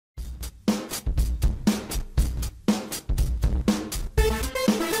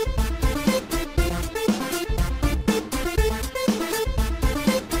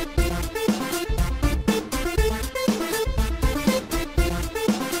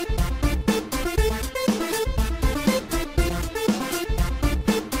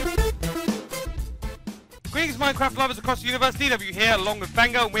Minecraft lovers across the universe, DW here, along with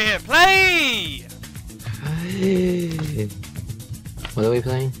Vango, and we're here to play! What are we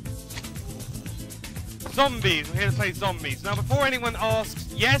playing? Zombies. We're here to play zombies. Now, before anyone asks,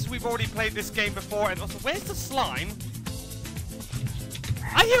 yes, we've already played this game before, and also, where's the slime?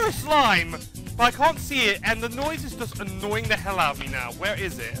 I hear a slime, but I can't see it, and the noise is just annoying the hell out of me now. Where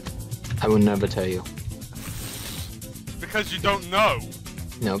is it? I will never tell you. Because you don't know.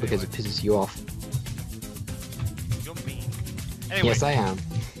 No, because it pisses you off. You're mean. Anyway, Yes, I am.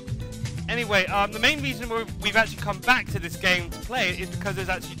 Anyway, the main reason we've actually come back to this game to play it is because there's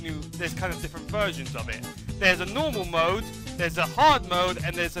actually there's kind of different versions of it. There's a normal mode, there's a hard mode,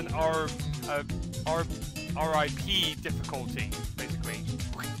 and there's an RIP difficulty, basically.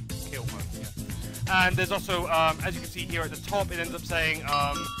 Kill mode, yeah. And there's also, as you can see here at the top, it ends up saying,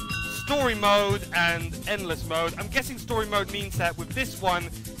 story mode and endless mode. I'm guessing story mode means that with this one,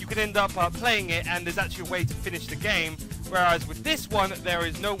 you can end up playing it and there's actually a way to finish the game. Whereas with this one, there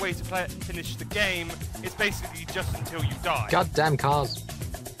is no way to finish the game. It's basically just until you die. Goddamn cars.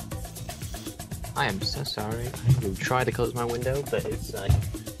 I am so sorry. I will try to close my window, but it's like,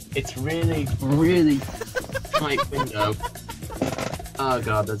 it's really, really tight window. Oh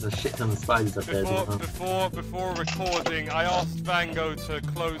god, there's a shit ton of spiders up there. Before recording, I asked Vango to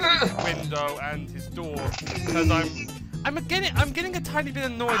close his window and his door because I'm getting a tiny bit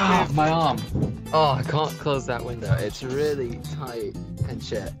annoyed with my arm. Oh, I can't close that window. It's really tight and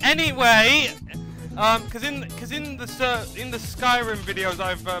shit. Anyway, because in the Skyrim videos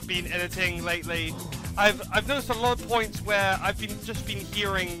I've been editing lately, I've noticed a lot of points where I've just been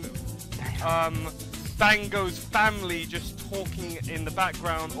hearing Vango's family just talking in the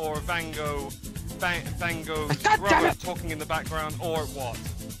background, or Vango's brother talking in the background, or what?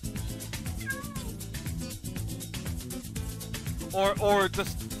 Or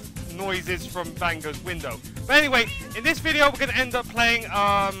just noises from Vango's window. But anyway, in this video we're gonna end up playing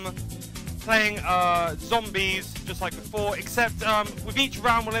zombies just like before, except with each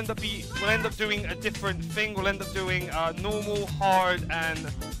round we'll end up doing a different thing. We'll end up doing normal, hard,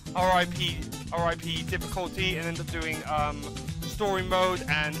 and RIP difficulty, and end up doing story mode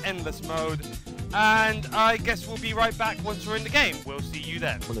and endless mode. And I guess we'll be right back once we're in the game. We'll see you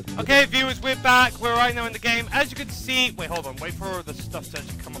then. Okay, viewers, we're back. We're right now in the game. As you can see, wait, hold on. Wait for the stuff to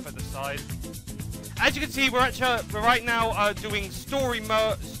actually come up at the side. As you can see, we're right now doing story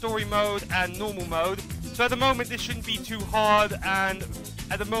mode and normal mode. So at the moment, this shouldn't be too hard, and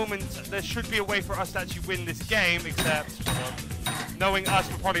at the moment, there should be a way for us to actually win this game. Except, knowing us,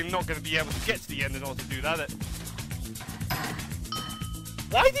 we're probably not going to be able to get to the end in order to do that.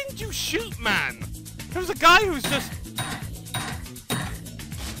 Why didn't you shoot, man? There was a guy who's just...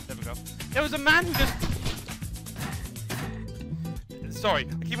 There we go. There was a man who just... Sorry,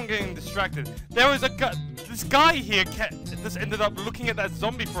 I keep on getting distracted. There was a guy... This guy here just ended up looking at that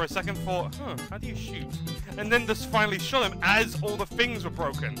zombie for a second, thought, huh, how do you shoot? And then just finally shot him as all the things were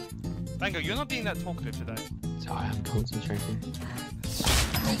broken. Vango, you're not being that talkative today. Sorry, I'm concentrating.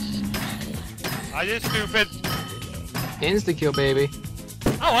 I did stupid. Insta-kill, baby.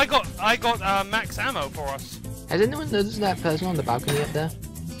 Oh, I got max ammo for us. Has anyone noticed that person on the balcony up there?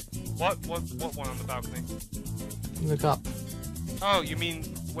 What one on the balcony? Look up. Oh, you mean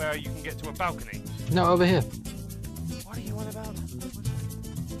where you can get to a balcony? No, over here. What are you on about?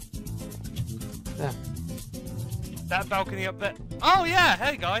 There. That balcony up there? Oh yeah,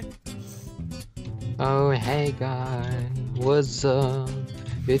 hey guy. Oh, hey guy. What's up?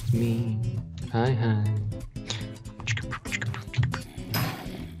 It's me. Hi, hi.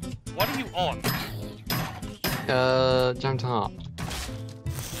 What are you on? Jam tart.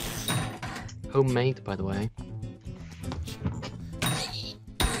 Homemade, by the way.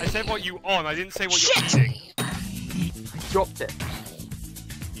 I said what you on, I didn't say what you're eating. I dropped it.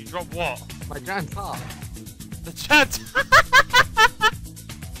 You dropped what? My jam tart. The chat!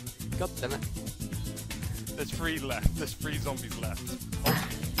 God damn it. There's 3 left. There's 3 zombies left. Oh,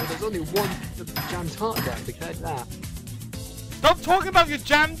 well, there's only one jam tart left, because that. Stop talking about your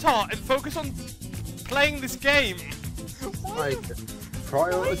jam tart and focus on playing this game. Right.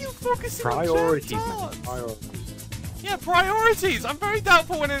 Why are you focusing on jam tarts? Priorities. Yeah, priorities! I'm very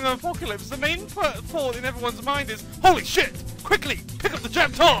doubtful when in an apocalypse, the main thought in everyone's mind is, holy shit! Quickly, pick up the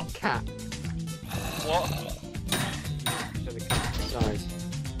jam tart! Cat. What? Sorry.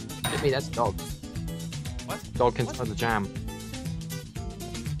 Hit me, that's a dog. What? Dog can smell the jam.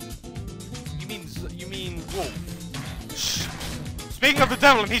 You mean wolf? Shh! Speaking of the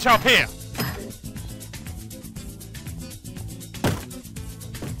devil, and he shall appear!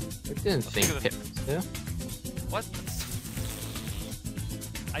 I didn't think Pip was here. What?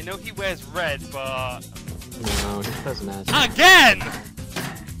 I know he wears red, but No, it doesn't matter. Again!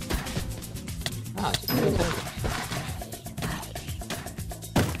 Ah, just go take it.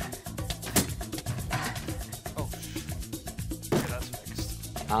 Oh, okay, that's fixed.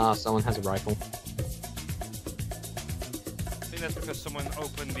 Ah, someone has a rifle. I think that's because someone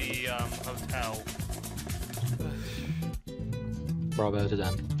opened the hotel. Bravo to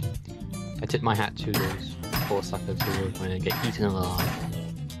them. I tip my hat to those poor suckers who are going to get eaten alive.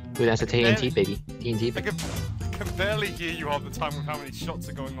 Ooh, that's a TNT, baby. TNT, I baby. can barely hear you half the time with how many shots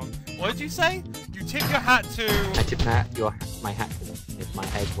are going on. What did you say? You tip your hat to... I tip my hat to them if my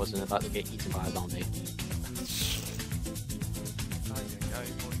head wasn't about to get eaten by a zombie.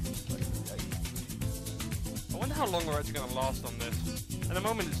 I wonder how long we're actually going to last on this. At the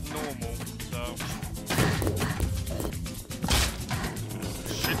moment it's normal, so...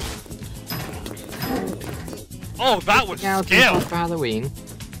 Shit. Oh, that was skill! For Halloween.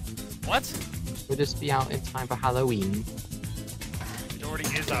 What? Will this be out in time for Halloween? It already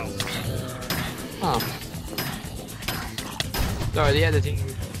is out. Oh. Sorry, the editing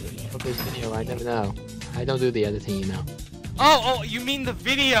of this video, I never know. I don't do the editing, you know. Oh, you mean the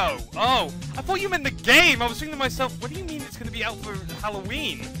video? Oh, I thought you meant the game. I was thinking to myself, what do you mean it's going to be out for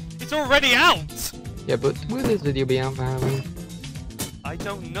Halloween? It's already out! Yeah, but will this video be out for Halloween? I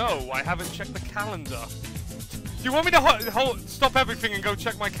don't know. I haven't checked the calendar. Do you want me to stop everything and go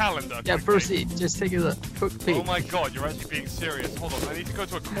check my calendar? Yeah, quickly? proceed. Just take a look. Quick peek. Oh my god, you're actually being serious. Hold on, I need to go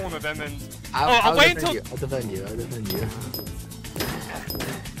to a corner then and... I'll wait defend until... I'll defend you.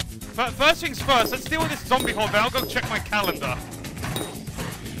 First things first, let's deal with this zombie horde, then I'll go check my calendar.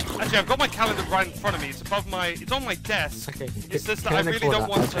 Actually, I've got my calendar right in front of me. It's above my... It's on my desk. Okay. It's just that I really don't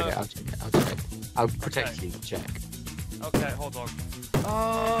want to... I'll check it. I'll protect you. Check. Okay, hold on.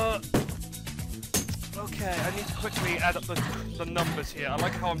 Okay, I need to quickly add up the numbers here. I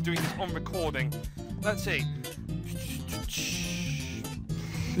like how I'm doing this on recording. Let's see.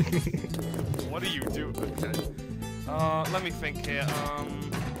 What do you do? Okay. Let me think here.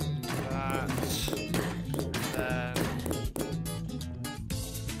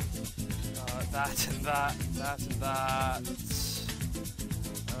 That and that and that.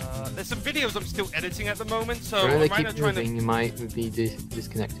 There's some videos I'm still editing at the moment, so I'm right now trying to... You might be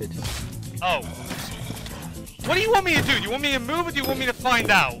disconnected. Oh. What do you want me to do? Do you want me to move or do you want me to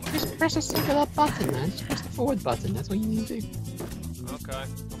find out? Just press a singular button, man. Just press the forward button. That's what you need to do. Okay,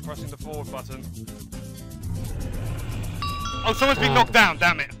 I'm pressing the forward button. Oh, someone's been knocked down,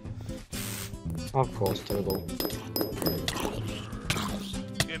 damn it. Of course, terrible.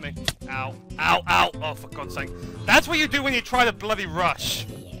 Excuse me. Ow. Ow, ow. Oh, for God's sake. That's what you do when you try to bloody rush.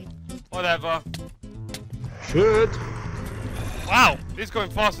 Whatever. Shit. Wow, he's going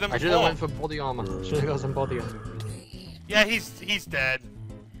faster than before. I should have went for body armor. Should have got some body armor. Yeah, he's dead.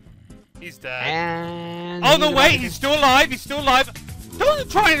 He's dead. And oh no, wait, he's still alive. He's still alive. Don't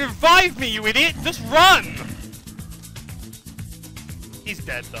try and revive me, you idiot. Just run. He's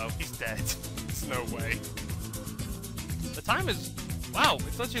dead though. He's dead. There's no way. The time is... Wow,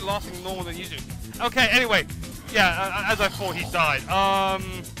 it's actually lasting longer than usual. Okay, anyway. Yeah, as I thought, he died.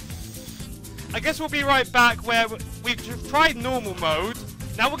 I guess we'll be right back where we've tried normal mode.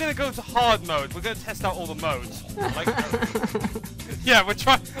 Now we're going to go to hard mode. We're going to test out all the modes. Yeah, we're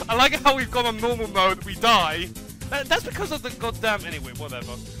trying... I like how we've gone on normal mode, we die. That's because of the goddamn... Anyway,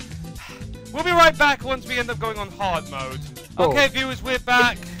 whatever. We'll be right back once we end up going on hard mode. Okay, viewers, we're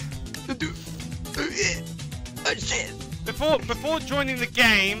back. Before joining the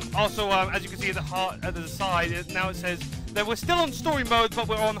game, also, as you can see at the side, now it says that we're still on story mode, but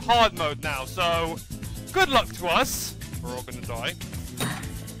we're on hard mode now, so good luck to us. We're all gonna die.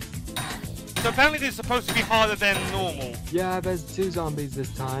 So apparently this is supposed to be harder than normal. Yeah, there's 2 zombies this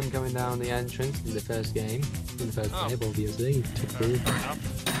time going down the entrance in the first game. In the first game, obviously. Fair enough.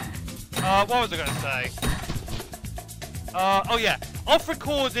 What was I gonna say? Oh yeah, off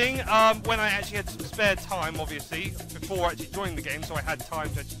recording, when I actually had some spare time, obviously, before actually joining the game, so I had time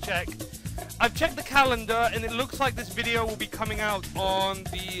to actually check. I've checked the calendar, and it looks like this video will be coming out on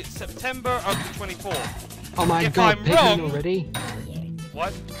the September of the 24th. Oh my god, I'm wrong, already?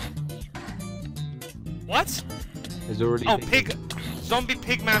 What? What? There's already Zombie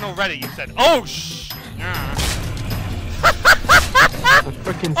pigman already, you said. Oh, shh! I'm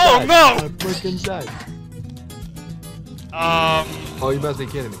freaking oh sad. no! I'm freaking sad. Oh, you must be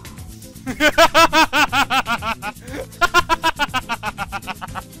kidding me.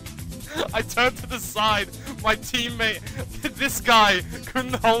 I turned to the side. My teammate, this guy,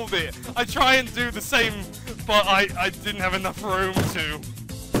 couldn't hold it. I try and do the same, but I didn't have enough room to.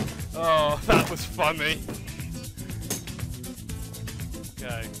 Oh, that was funny.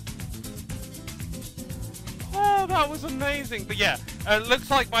 Okay. Oh, that was amazing. But yeah, looks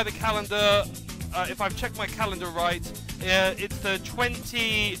like by the calendar, if I've checked my calendar right, it's the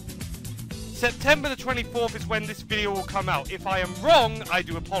September the 24th is when this video will come out. If I am wrong, I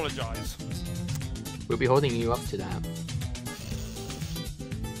do apologize. We'll be holding you up to that.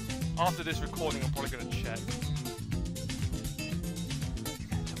 After this recording, I'm probably going to check.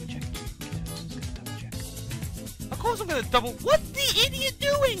 Of course I'm going to double... What's the idiot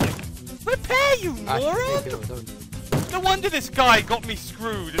doing? Prepare, you moron! No wonder this guy got me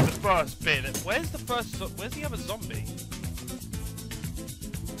screwed in the first bit. Where's the other zombie? Where's the other zombie?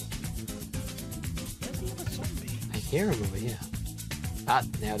 I hear him over here. Ah,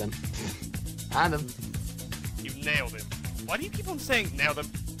 nailed him. Had him. You nailed him. Why do you keep on saying nailed him?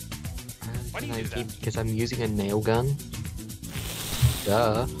 Why do you do that? Because I'm using a nail gun.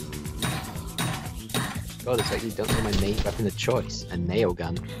 Duh. God, it's like you don't know my main weapon of choice. A nail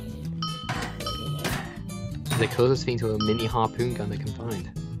gun. The closest thing to a mini harpoon gun I can find.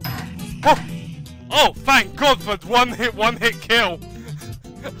 Oh! Oh, thank God for one hit kill!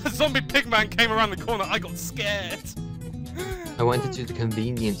 A zombie pigman came around the corner, I got scared! I went into the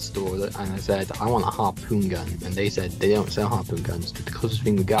convenience store and I said, I want a harpoon gun. And they said, they don't sell harpoon guns. The closest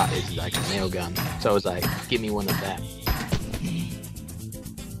thing we got is like a nail gun. So I was like, give me one of them.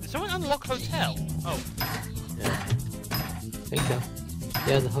 Did someone unlock hotel? Oh. Yeah. I think so.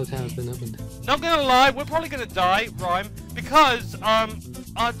 Yeah, the hotel has been opened. Not gonna lie, we're probably gonna die, Rhyme, because, our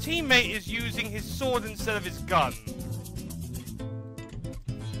teammate is using his sword instead of his gun.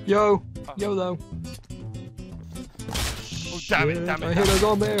 Yo! YOLO! Oh, damn it. I hit a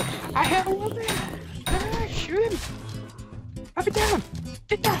zombie! I hit a zombie! Shoot him! Puppy down!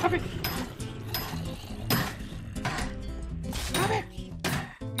 Get down, puppy! Puppy!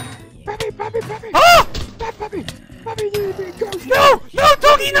 Ah! Puppy! Go! No! No,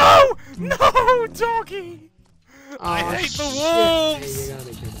 doggy, no! No, doggy! Oh, I hate the wolves! Hey,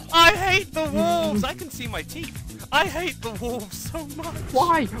 I hate the wolves! I can see my teeth. I hate the wolves so much.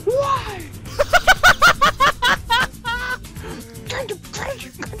 Why?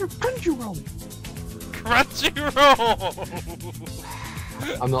 Crunchyroll!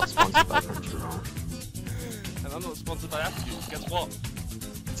 I'm not sponsored by Crunchyroll. And I'm not sponsored by Apple Juice. Guess what?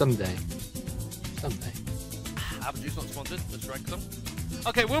 Someday. Apple Juice not sponsored. Let's rank them.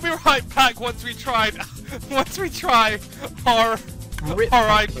 Okay, we'll be right back once we try our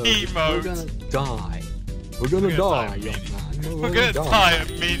RIP mode. We're gonna die. We're gonna die, young man. We're gonna die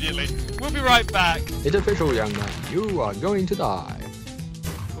immediately. We'll be right back. It's official, young man. You are going to die.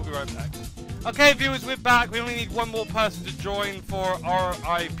 We'll be right back. Okay, viewers, we're back. We only need one more person to join for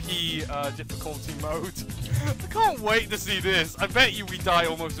RIP difficulty mode. I can't wait to see this. I bet you we die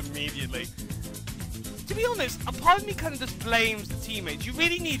almost immediately. To be honest, a part of me kind of just blames the teammates. You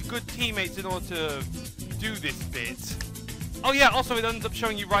really need good teammates in order to do this bit. Oh yeah, also it ends up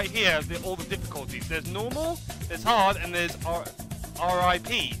showing you right here all the difficulties. There's normal, there's hard, and there's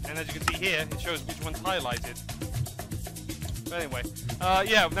RIP. And as you can see here, it shows which one's highlighted. But anyway,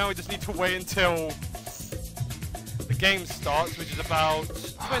 yeah, now we just need to wait until the game starts, which is about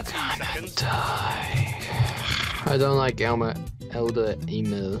 20 seconds. Die. I don't like Elder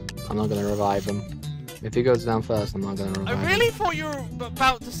Emil. I'm not gonna revive him. If he goes down first, I'm not gonna revive him. I really thought you were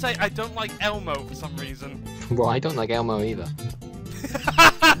about to say I don't like Elmo for some reason. Well, I don't like Elmo either.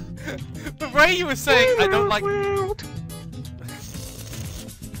 The way you were saying I don't like...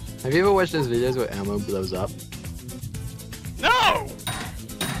 Have you ever watched those videos where Elmo blows up? No!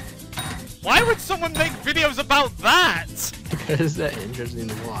 Why would someone make videos about that? Because they're interesting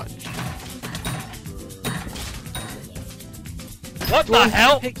to watch. What the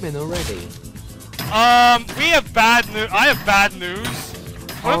hell? Pikmin already. We have bad news. I have bad news.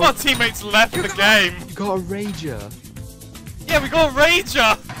 One of our teammates left the game. You got a Rager. Yeah, we got a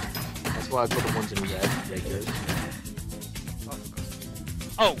Rager. That's why I put the ones in red. Ragers.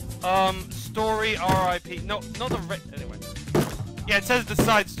 Oh, story RIP. No, not the red. Anyway. Yeah, it says the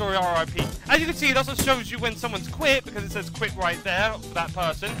side story RIP. As you can see, it also shows you when someone's quit because it says quit right there for that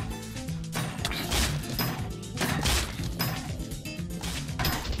person.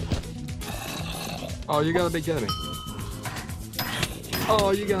 Oh, you gotta be kidding me.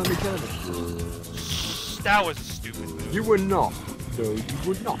 Oh, you gotta be kidding me. That was a stupid move. You would not. No, you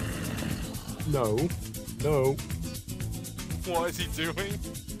would not. No. No. What is he doing?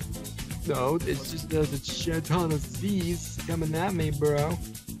 No, it's just there's a shit ton of Z's coming at me, bro.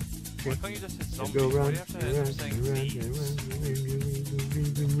 Why can't you just hit zombies? Go Why run, do you have to end up saying thieves?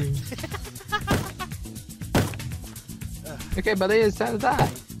 Okay, but it's time to die.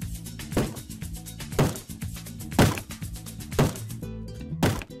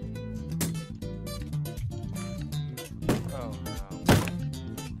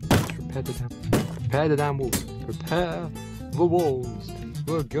 Prepare the damn wolves. Prepare the wolves.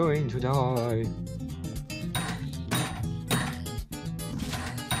 We're going to die.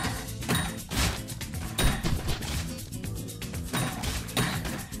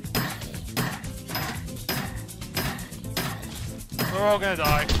 We're all gonna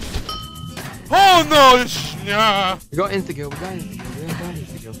die. Oh no! Yeah. We got insta-kill. We got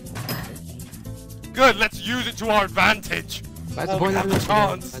insta-kill. Good. Let's use it to our advantage. That's while the point we of have the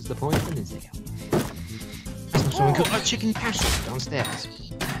chance. That's the point of an insta-kill. Someone cooked a chicken casserole downstairs.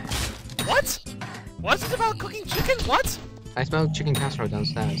 What? What's it about cooking chicken? What? I smelled chicken casserole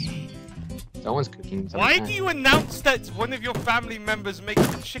downstairs. Someone's cooking something. Why do you announce that one of your family members makes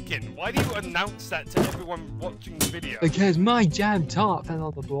the chicken? Why do you announce that to everyone watching the video? Because my jam tart fell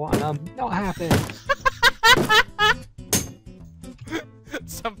on the floor and I'm not happy.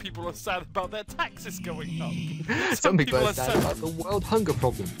 Some people are sad about their taxes going up. Some people are sad about the world hunger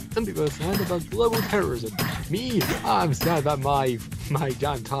problem. Some people are sad about global terrorism. Me, I'm sad about my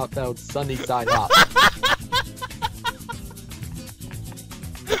jam tart fell sunny side up.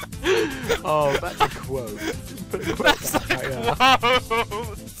 Oh, that's a quote. Put a quote That's back like, right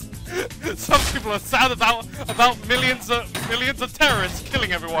whoa! Some people are sad about millions of terrorists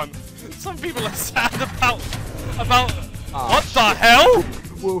killing everyone. Some people are sad about what the hell?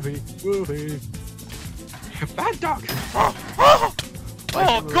 Wolfie. Bad dog.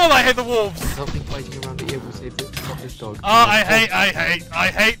 Oh god, I hate the wolves. Something fighting around the ear will save this dog. Oh, I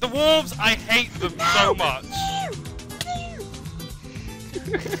hate the wolves. I hate them so much.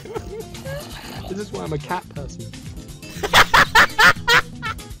 This is why I'm a cat person.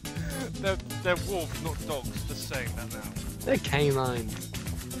 They're wolves, not dogs. Just saying that now. They're canines.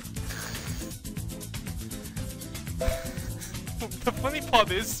 The funny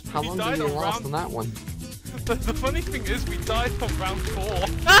part is, How we long died did you on last round. on that one? The funny thing is, we died on round 4.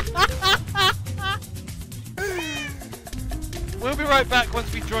 We'll be right back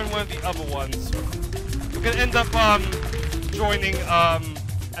once we join one of the other ones. We're gonna end up joining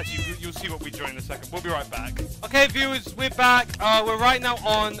Actually, you'll see what we join in a second. We'll be right back. Okay, viewers, we're back. We're right now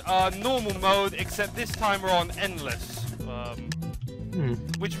on normal mode, except this time we're on endless.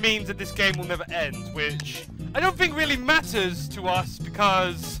 Which means that this game will never end, which I don't think really matters to us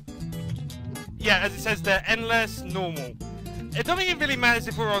because, yeah, as it says there, endless, normal. I don't think it really matters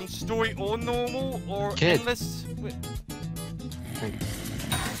if we're on story or normal or endless.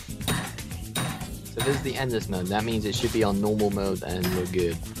 So this is the endless mode. That means it should be on normal mode and we're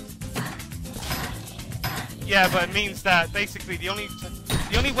good. Yeah, but it means that basically the only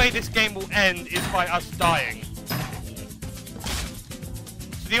way this game will end is by us dying.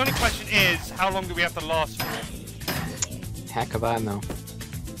 So the only question is, how long do we have to last for? Heck if I know.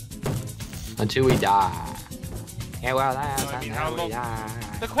 Until we die. Yeah, well, that's how long?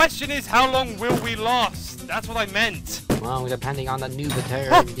 The question is, how long will we last? That's what I meant. Well, depending on the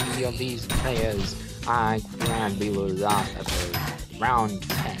nubitarity of these players, I can be last after round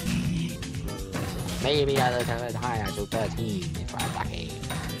 10. Maybe a little bit higher to 13 if I'm lucky.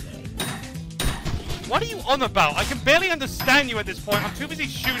 What are you on about? I can barely understand you at this point. I'm too busy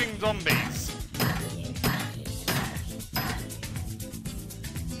shooting zombies.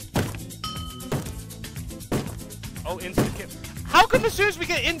 Oh, insta-kill. How come as soon as we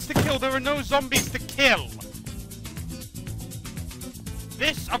get insta-kill, there are no zombies to kill?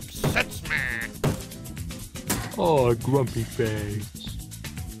 This upsets me. Oh, grumpy face.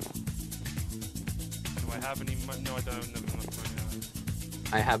 Do I have any money? No, I don't have enough money.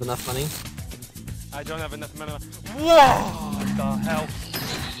 I have enough money? I don't have enough money. Whoa! What the hell?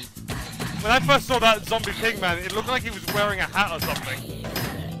 When I first saw that zombie pigman, it looked like he was wearing a hat or something.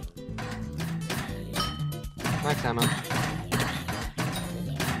 Max ammo.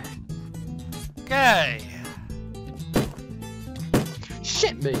 Okay.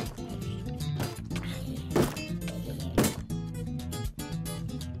 Shit me!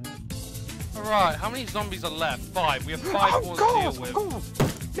 Alright, how many zombies are left? 5. We have 5 more to deal with.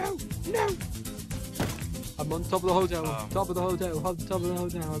 No! I'm on top of the hotel. Top of the hotel. Top of the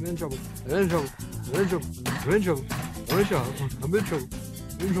hotel. I'm in trouble. I'm in trouble. I'm in trouble. I'm in trouble. I'm in trouble. I'm in trouble.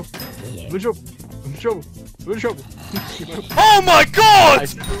 I'm in trouble. I'm in trouble. I'm in trouble. I'm in trouble. Oh my god!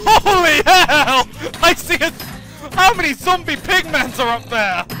 Holy hell! I see it! How many zombie pigmans are up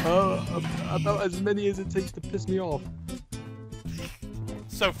there? About as many as it takes to piss me off.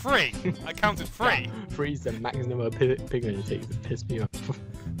 So 3. I counted 3. Yeah, 3 is the maximum of pigment it takes to piss me off.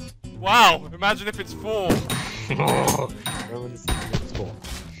 Wow, imagine if it's 4.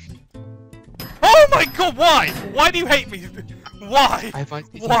 Oh my god, why? Why do you hate me? Why?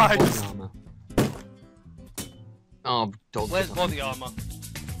 Why? Oh, dog. Where's body armor?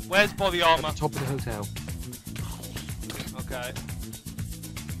 Where's body armor? At the top of the hotel. Okay.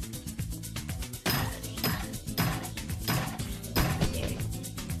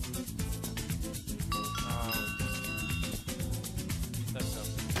 Let's go.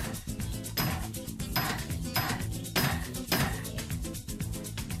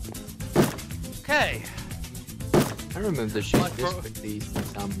 Okay. I remember shooting this quickly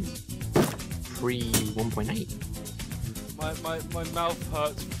since pre 1.8. My mouth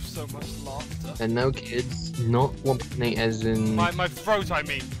hurts from so much laughter. And no kids, not 1.8 as in... My throat, I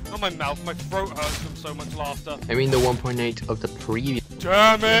mean. Not my mouth, my throat hurts from so much laughter. I mean the 1.8 of the previous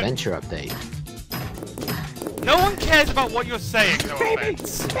adventure update. No one cares about what you're saying, no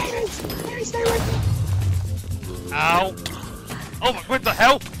offense. Ow. Oh, what the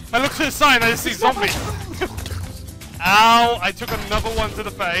hell? I looked to the side and I just see zombie. Ow, I took another one to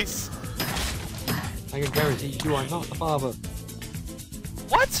the face. I can guarantee you are not the father.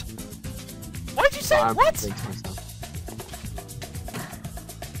 What? Why did you say what?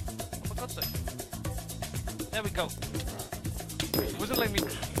 For God's sake. There we go. Wasn't letting me.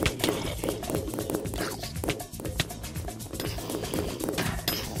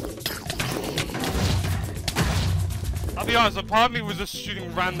 I'll be honest, a part of me was just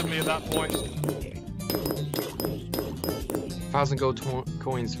shooting randomly at that point. 1,000 gold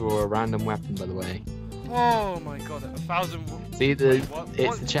coins for a random weapon, by the way. Oh my god, 1,000. See, Wait, it's what?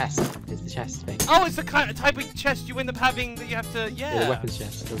 the chest. It's the chest thing. Oh, it's the kind of type of chest you end up having that you have to. Yeah. The weapons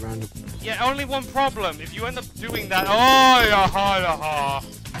chest, the random. Yeah, only one problem. If you end up doing that. Oh, yaha.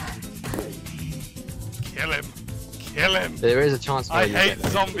 Kill him. Kill him. There is a chance. I hate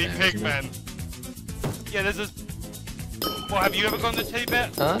zombie pigmen. Yeah, there's this. Well, have you ever gone to teddy bear?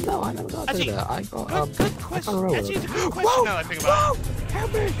 No, I never got to that. I got good question. Actually, it's a good question now that I think about it.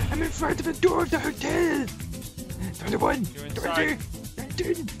 Help me! I'm in front of the door of the hotel. 21, You're inside.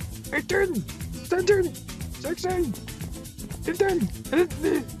 19, 18, 17, 16,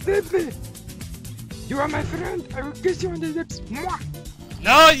 15. You are my friend. I will kiss you on the lips. Mwah!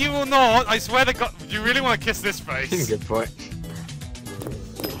 No, you will not. I swear to God. You really want to kiss this face? Good boy.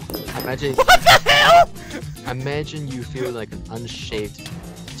 Imagine. What the hell? Imagine you feel like an unshaved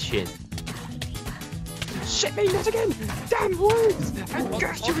chin. Shit me, not again! Damn wolves! I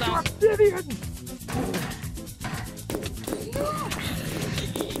curse you to oblivion!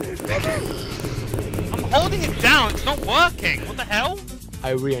 I'm holding it down. It's not working. What the hell?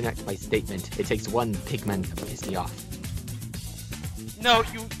 I reenact my statement. It takes one pigman to piss me off. No,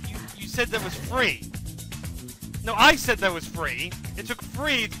 you said that was free. No, I said that was free. It took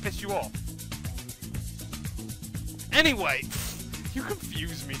free to piss you off. Anyway, you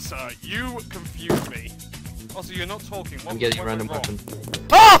confuse me, sir. You confuse me. Also, you're not talking. I'm getting a random weapon.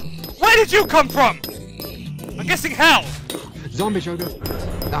 Oh! Where did you come from? I'm guessing hell. Zombie sugar.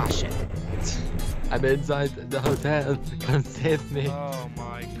 Ah, shit. I'm inside the hotel. Come save me. Oh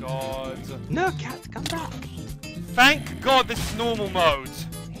my god. No, cat, come back. Thank God this is normal mode.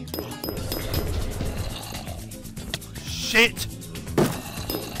 Shit.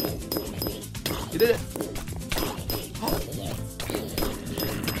 You did it.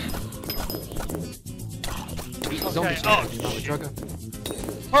 Okay. Oh,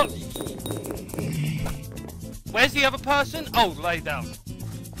 oh. Where's the other person? Oh, lay down.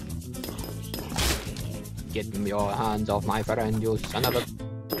 Get your hands off my friend, you son of a...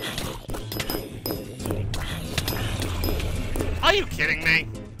 Are you kidding me?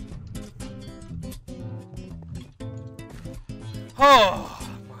 Oh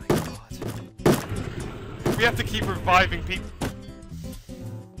my god. We have to keep reviving people.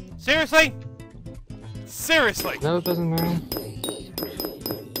 Seriously? Seriously? No, it doesn't matter.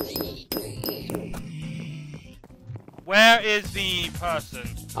 Where is the person?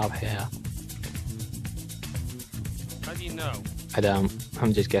 Up here. How do you know? I don't.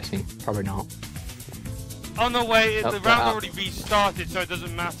 I'm just guessing. Probably not. Oh no, wait, Up the there, round up. already restarted, so it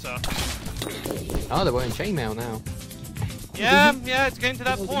doesn't matter. Oh, they're wearing chainmail now. Yeah, yeah, it's getting to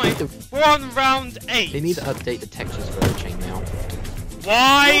that point. We're on round 8. They need to update the textures for the chainmail.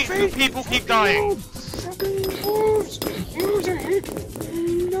 Why do people keep dying?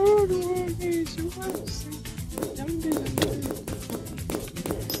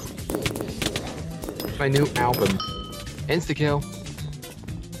 My new album. Insta-kill.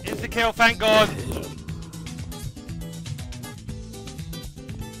 Insta-kill, thank God.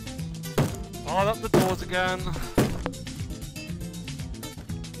 Bar up the doors again.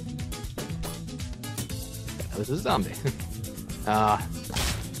 That was a zombie.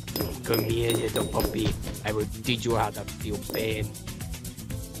 Come here, little puppy. I will teach you how to feel pain.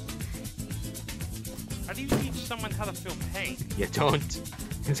 How do you teach someone how to feel pain? You don't.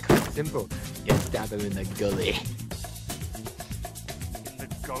 It's quite simple. You stab him in the gully. In the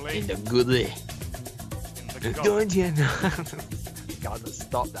gully? In the gully. In the gully. Don't you know? Gotta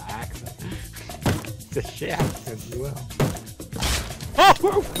stop the accent. It's a shit accent as well.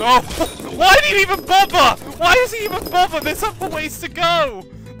 Oh! No! Why did he even bother? Why does he even bother? There's a ways to go!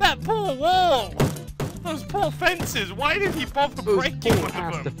 That poor wall! Those poor fences! Why did he bother breaking one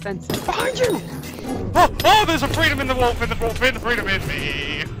of them? The fences behind you! Oh, there's a freedom in the wolf, in the wolf, in the freedom in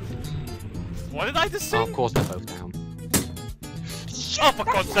me! What did I just say? Oh, of course they're both down. Oh, for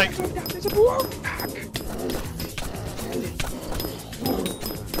God's sake! There's a wolf pack!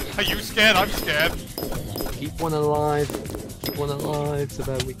 Are you scared? I'm scared. Keep one alive. Keep one alive so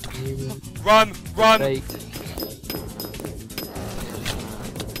that we can use Run! Run! bait.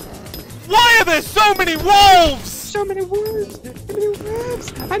 Why are there so many wolves? So many wolves! So many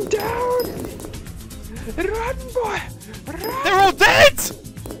wolves! I'm down! Run, boy! Run! They're all dead!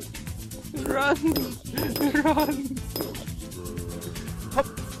 Run! Run! Hop.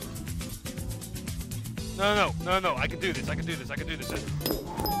 No, I can do this, I can do this, I can do this.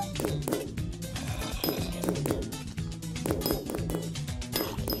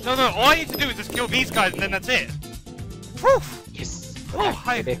 No, all I need to do is just kill these guys and then that's it. Whew! Yes! Oh,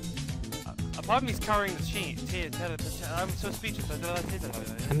 hi. Baby. A part of me's carrying the sheet. I'm so speechless.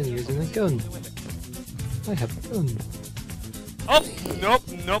 I'm using a gun. I have a gun. Oh, nope.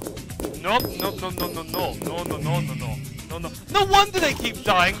 No. No wonder they keep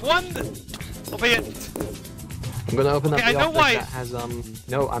dying. Albeit. I'm gonna open up the I know office why. that has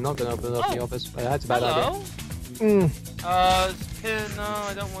No, I'm not gonna open up the office. That's a bad Hello? idea. No,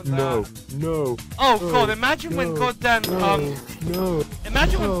 I don't want that. No. Oh God! Imagine when goddamn No.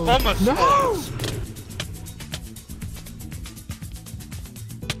 Imagine when bomber spawns.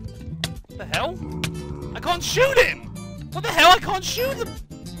 What the hell? I can't shoot him! What the hell? I can't shoot him!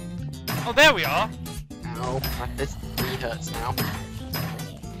 Oh, there we are. Ow, this knee hurts now.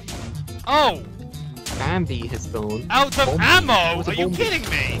 Oh! Bambi has spawned. Out of ammo! Are you Bombi. kidding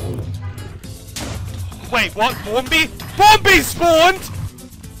me? Wait, what? Bombi? Bombi spawned!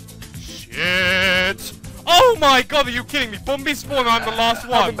 Shit! Oh my God, are you kidding me? Bombi spawned, I'm the last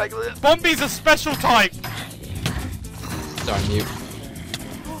one. Bombi's a special type. Sorry, mute.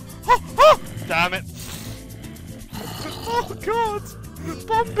 Damn it. Oh God!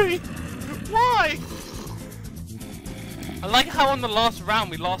 Bombi! Why? I like how on the last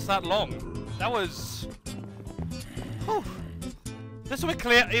round we lost that long. That was... Whew. Just so we're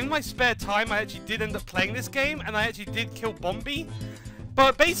clear, in my spare time I actually did end up playing this game and I actually did kill Bombi.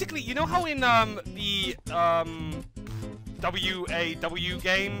 But basically, you know how in the WAW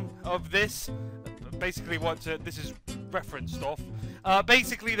game of this, basically what this is referenced off,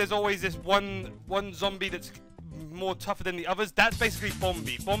 basically there's always this one zombie that's more tougher than the others. That's basically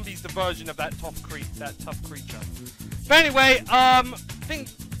Bombi. Bombi's the version of that tough creature. But anyway,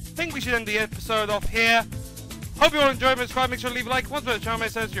 think we should end the episode off here. Hope you all enjoyed. Subscribe, make sure to leave a like. Once more, the channel, make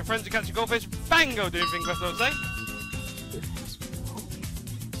sense to your friends to catch your goldfish. Vango, do anything left to say?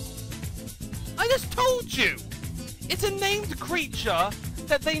 I just told you! It's a named creature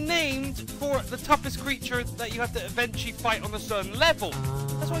that they named for the toughest creature that you have to eventually fight on a certain level.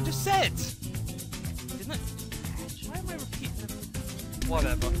 That's what I just said. Didn't it? Why am I repeating it?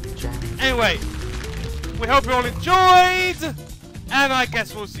 Whatever. Anyway, we hope you all enjoyed, and I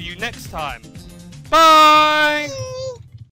guess we'll see you next time. Bye!